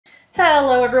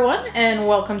Hello everyone, and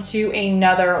welcome to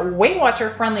another Weight Watcher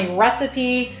friendly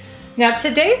recipe. Now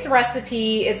today's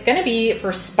recipe is going to be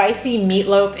for spicy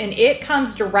meatloaf, and it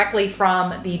comes directly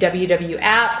from the WW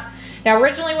app. Now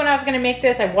originally when I was going to make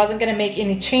this, I wasn't going to make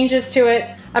any changes to it.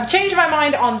 I've changed my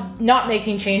mind on not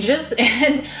making changes,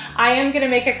 and I am going to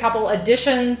make a couple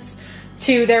additions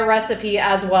to their recipe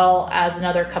as well as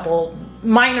another couple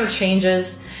minor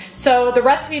changes. So the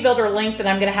recipe builder link that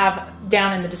I'm going to have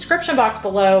down in the description box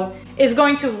below is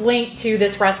going to link to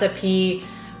this recipe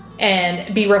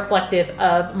and be reflective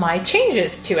of my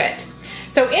changes to it.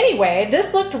 So anyway,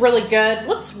 this looked really good,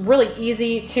 looks really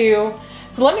easy too.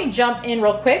 So let me jump in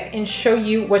real quick and show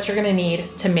you what you're gonna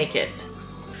need to make it.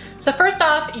 So first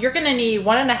off, you're gonna need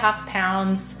 1.5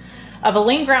 pounds of a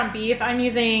lean ground beef. I'm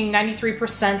using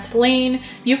 93% lean.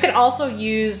 You could also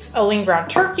use a lean ground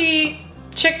turkey,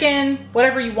 chicken,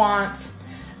 whatever you want.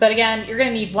 But again, you're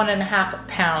gonna need 1.5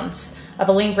 pounds of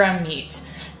a lean ground meat.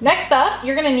 Next up,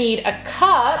 you're gonna need a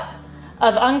cup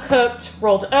of uncooked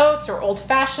rolled oats or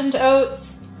old-fashioned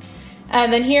oats.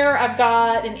 And then here I've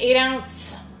got an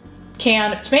 8-ounce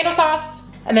can of tomato sauce.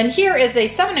 And then here is a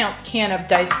 7-ounce can of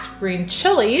diced green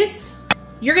chilies.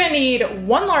 You're gonna need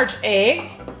 1 large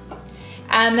egg.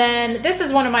 And then this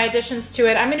is one of my additions to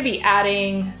it. I'm gonna be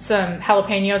adding some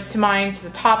jalapenos to mine to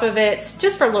the top of it,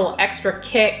 just for a little extra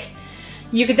kick.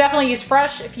 You could definitely use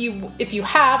fresh if you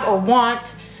have or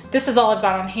want. This is all I've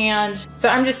got on hand. So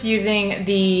I'm just using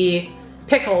the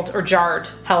pickled or jarred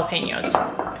jalapenos.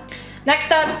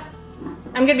 Next up,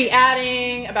 I'm gonna be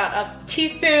adding about a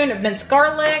teaspoon of minced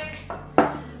garlic.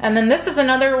 And then this is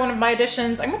another one of my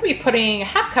additions. I'm gonna be putting a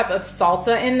 1/2 cup of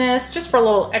salsa in this, just for a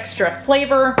little extra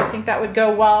flavor. I think that would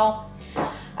go well.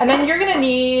 And then you're gonna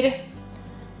need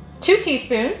 2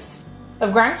 teaspoons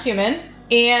of ground cumin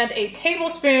and a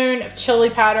tablespoon of chili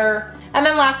powder. And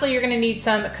then lastly, you're gonna need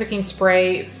some cooking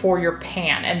spray for your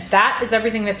pan. And that is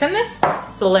everything that's in this.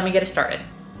 So let me get it started.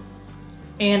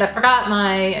 And I forgot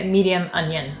my medium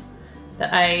onion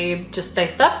that I just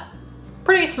diced up,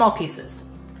 pretty small pieces.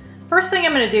 First thing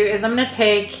I'm gonna do is I'm gonna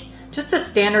take just a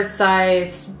standard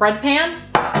size bread pan,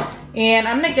 and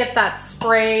I'm gonna get that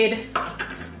sprayed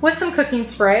with some cooking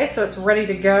spray so it's ready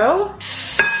to go.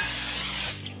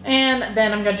 And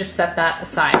then I'm gonna just set that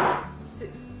aside.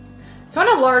 So in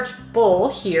a large bowl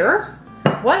here,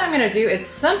 what I'm gonna do is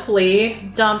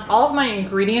simply dump all of my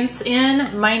ingredients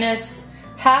in, minus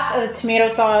half of the tomato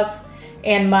sauce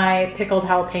and my pickled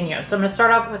jalapenos. So I'm gonna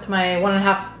start off with my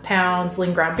 1.5 pounds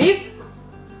lean ground beef,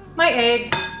 my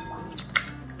egg,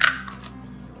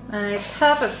 my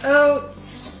cup of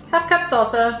oats, 1/2 cup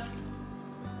salsa,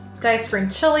 diced green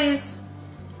chilies,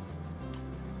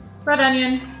 red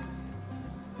onion,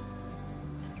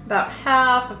 about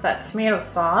half of that tomato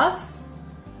sauce,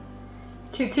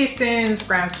 2 teaspoons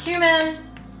ground cumin,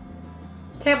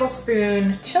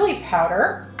 tablespoon chili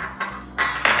powder,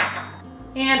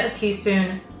 and a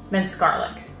teaspoon minced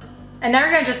garlic. And now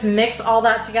we're gonna just mix all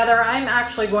that together. I'm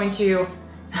actually going to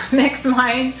mix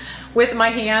mine with my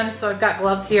hands, so I've got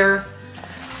gloves here,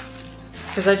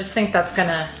 because I just think that's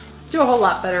gonna do a whole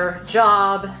lot better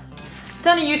job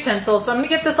than a utensil. So I'm gonna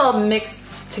get this all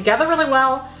mixed together really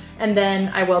well, and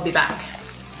then I will be back.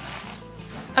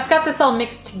 I've got this all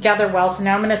mixed together well, so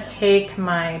now I'm gonna take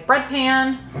my bread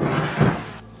pan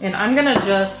and I'm gonna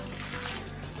just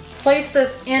place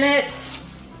this in it.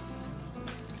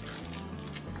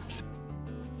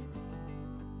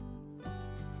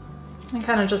 And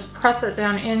kind of just press it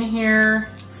down in here,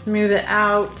 smooth it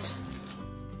out.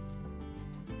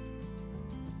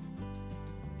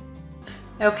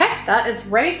 Okay, that is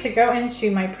ready to go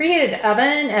into my preheated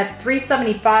oven at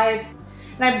 375.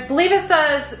 And I believe it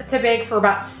says to bake for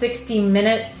about 60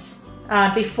 minutes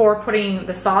before putting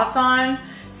the sauce on.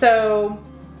 So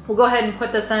we'll go ahead and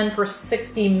put this in for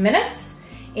 60 minutes,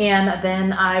 and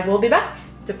then I will be back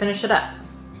to finish it up.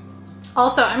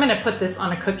 Also, I'm gonna put this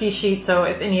on a cookie sheet, so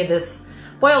if any of this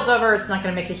boils over, it's not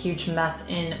gonna make a huge mess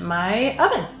in my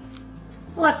oven.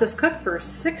 Let this cook for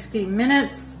 60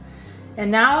 minutes. And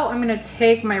now I'm gonna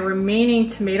take my remaining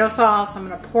tomato sauce, I'm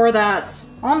gonna pour that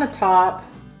on the top.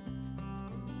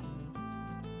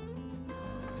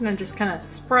 I'm gonna just kind of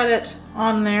spread it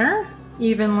on there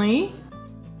evenly.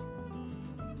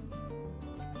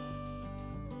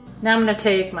 Now I'm gonna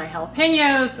take my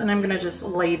jalapenos and I'm gonna just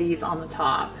lay these on the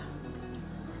top.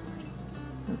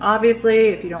 And obviously,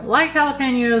 if you don't like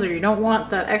jalapenos or you don't want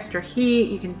that extra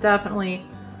heat, you can definitely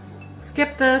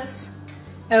skip this.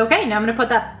 Okay, now I'm gonna put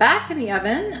that back in the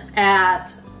oven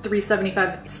at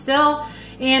 375 still,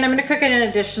 and I'm gonna cook it an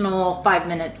additional 5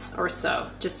 minutes or so,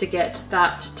 just to get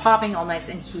that topping all nice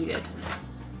and heated.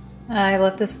 I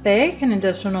let this bake an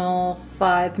additional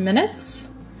 5 minutes.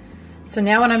 So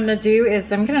now what I'm gonna do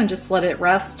is I'm gonna just let it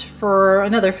rest for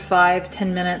another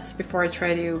 5-10 minutes before I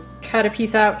try to cut a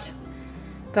piece out.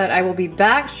 But I will be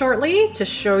back shortly to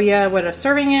show you what a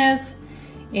serving is,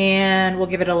 and we'll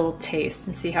give it a little taste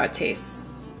and see how it tastes.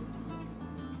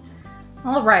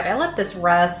 All right, I let this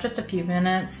rest just a few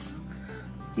minutes.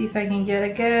 See if I can get a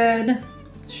good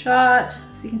shot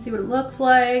so you can see what it looks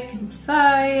like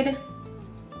inside.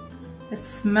 It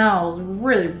smells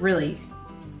really, really,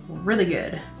 really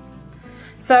good.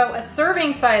 So a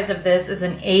serving size of this is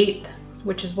an 1/8,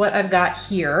 which is what I've got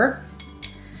here.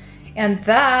 And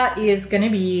that is gonna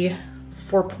be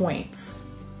 4 points.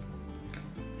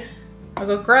 I'll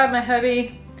go grab my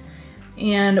hubby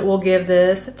and we'll give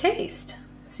this a taste.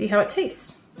 See how it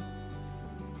tastes.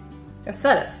 Like I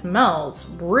said, it smells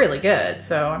really good,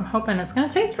 so I'm hoping it's gonna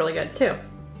taste really good too.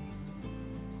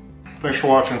 Thanks for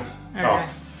watching. All right.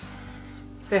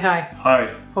 Say hi. Hi.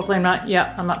 Hopefully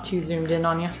I'm not too zoomed in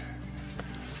on you.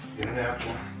 Get a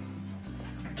napkin.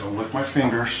 Don't lick my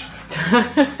fingers.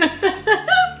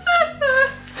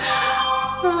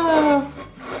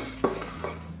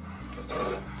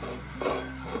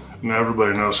 Now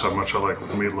everybody knows how much I like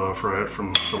meatloaf, right?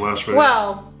 From the last video.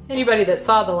 Well, anybody that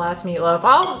saw the last meatloaf,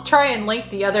 I'll try and link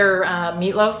the other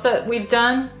meatloafs that we've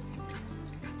done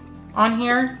on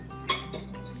here.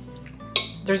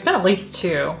 There's been at least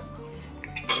 2.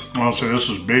 Honestly, this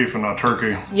is beef and not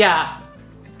turkey. Yeah.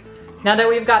 Now that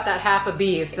we've got that half of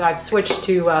beef, I've switched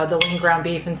to the lean ground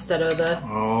beef instead of the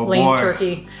lean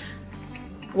turkey.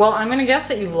 Well, I'm gonna guess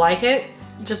that you like it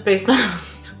just based on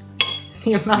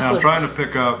the amount now I'm trying to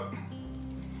pick up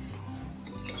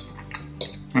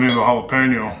any of the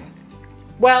jalapeno.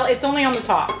 Well, it's only on the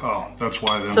top. Oh, that's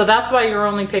why then. So that's why you're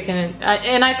only picking it.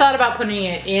 And I thought about putting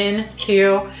it in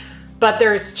too, but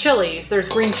there's chilies. There's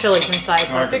green chilies inside,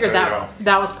 so I figured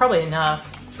that was probably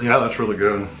enough. Yeah, that's really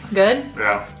good. Good?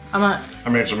 Yeah. I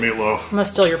made some meatloaf. I'm gonna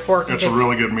steal your fork. It's a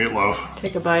really good meatloaf.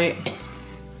 Take a bite.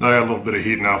 I got a little bit of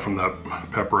heat now from that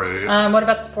pepper I ate. What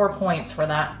about the 4 points for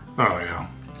that? Oh yeah.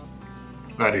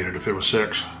 I'd eat it if it was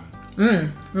 6.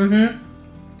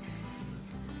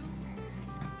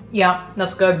 Yeah,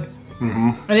 that's good.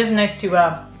 It is nice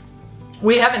to,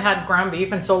 we haven't had ground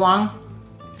beef in so long.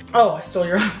 Oh, I stole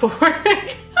your fork.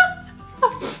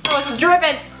 Oh, it's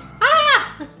dripping.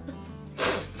 Ah!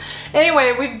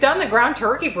 Anyway, we've done the ground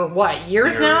turkey for what,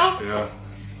 years now? Yeah.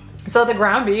 So the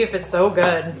ground beef is so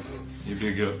good. You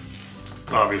do get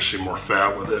obviously more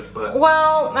fat with it, but...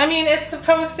 Well, I mean, it's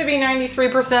supposed to be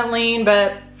 93% lean,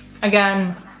 but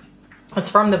again, it's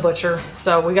from the butcher,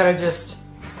 so we gotta just,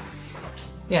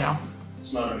 you know.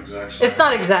 It's not an exact science. It's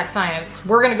not exact science.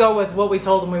 We're gonna go with what we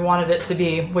told them we wanted it to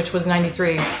be, which was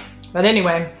 93. But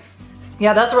anyway,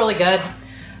 yeah, that's really good.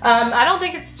 I don't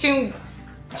think it's too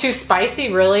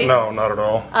spicy, really. No, not at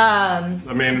all. I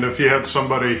mean, if you had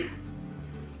somebody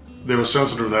that was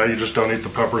sensitive to that, you just don't eat the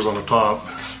peppers on the top.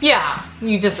 Yeah,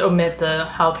 you just omit the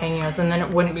jalapenos and then it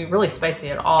wouldn't be really spicy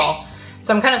at all.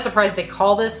 So I'm kind of surprised they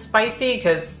call this spicy,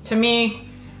 because to me,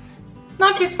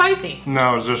 not too spicy.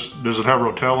 No, does it have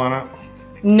rotel in it?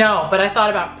 No, but I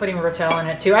thought about putting rotel in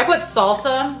it too. I put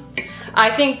salsa. I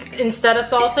think instead of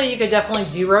salsa, you could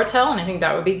definitely do rotel, and I think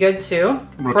that would be good too.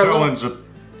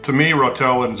 To me,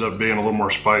 rotel ends up being a little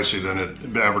more spicy than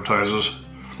it advertises.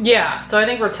 Yeah, so I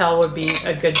think rotel would be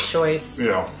a good choice.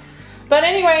 Yeah. But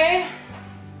anyway,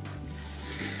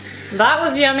 that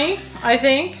was yummy, I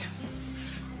think.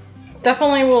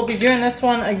 Definitely will be doing this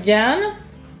one again.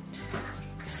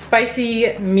 Spicy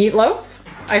meatloaf.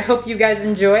 I hope you guys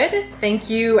enjoyed. Thank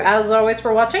you as always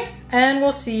for watching, and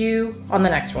we'll see you on the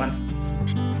next one.